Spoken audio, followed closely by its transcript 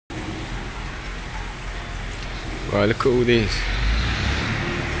Right, look at all this.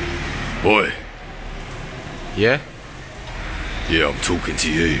 Boy. Yeah? Yeah, I'm talking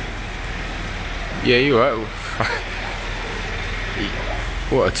to you. Yeah, you right.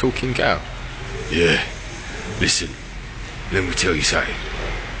 What, a talking cow? Yeah. Listen, let me tell you something.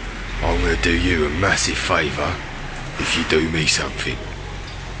 I'm gonna do you a massive favour if you do me something.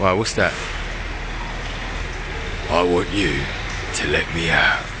 Right, what's that? I want you to let me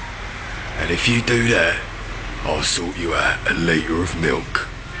out. And if you do that, I'll sort you out a litre of milk.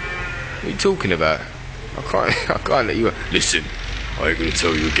 What are you talking about? I can't let you out. Listen, I ain't gonna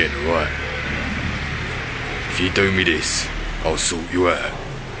tell you again, alright? If you do me this, I'll sort you out.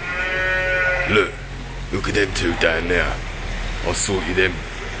 Look at them two down there. I'll sort you them.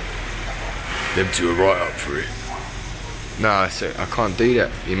 Them two are right up for it. No, sir, I can't do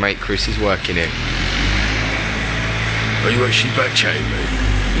that. Your mate Chris is working it. Are you actually back chatting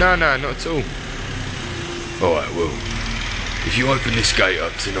me? No, not at all. Alright, well, if you open this gate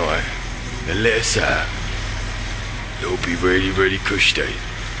up tonight and let us out, it'll be really, really cushy.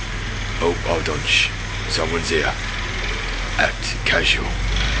 Oh, hold on, shh. Someone's here. Act casual.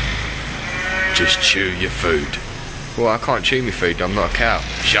 Just chew your food. Well, I can't chew my food, I'm not a cow.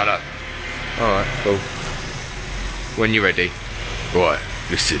 Shut up. Alright, cool. When you're ready. Right,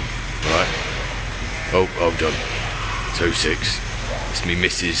 listen, right? Oh, hold on. 2-6. It's me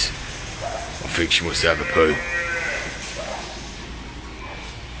missus. I think she wants to have a poo.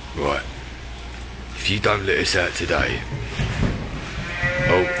 Right. If you don't let us out today...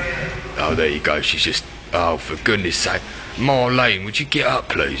 Oh, there you go. She's just... Oh, for goodness sake. Marlene, would you get up,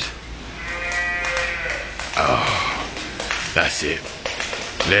 please? Oh, that's it.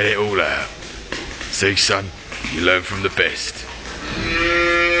 Let it all out. See, son, you learn from the best.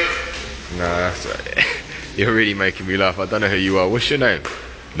 No, that's right. You're really making me laugh. I don't know who you are. What's your name?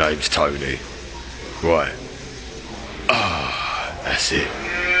 Name's Tony. Right. Ah, that's it.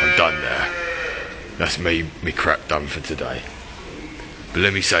 I'm done now. That's me crap done for today. But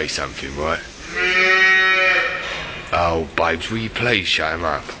let me say something, right? Oh, babes, will you please shut him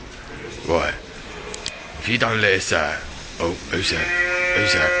up? Right. If you don't let us out... Oh, who's that?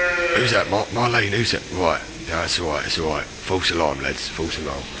 Who's that? Marlene, who's that? Right. No, it's alright. False alarm, lads. False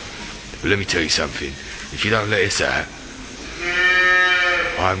alarm. But let me tell you something. If you don't let us out,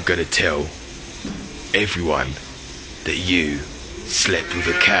 I'm gonna tell everyone that you slept with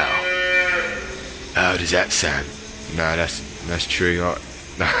a cow. How does that sound? No, that's true.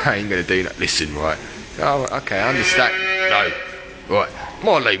 No, I ain't gonna do that. Listen, right? Oh, okay, I understand. No. Right.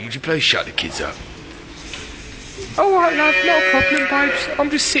 Marlene, would you please shut the kids up? Alright, love, not a problem, babes. I'm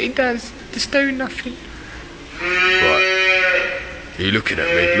just sitting down, just doing nothing. Right. Are you looking at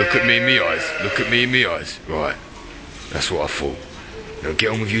me? Look at me in my eyes. Look at me in my eyes. Right. That's what I thought. Now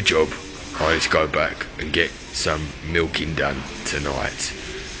get on with your job. I need to go back and get some milking done tonight.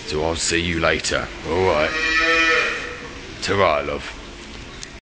 So I'll see you later. Alright. Ta-ra, love.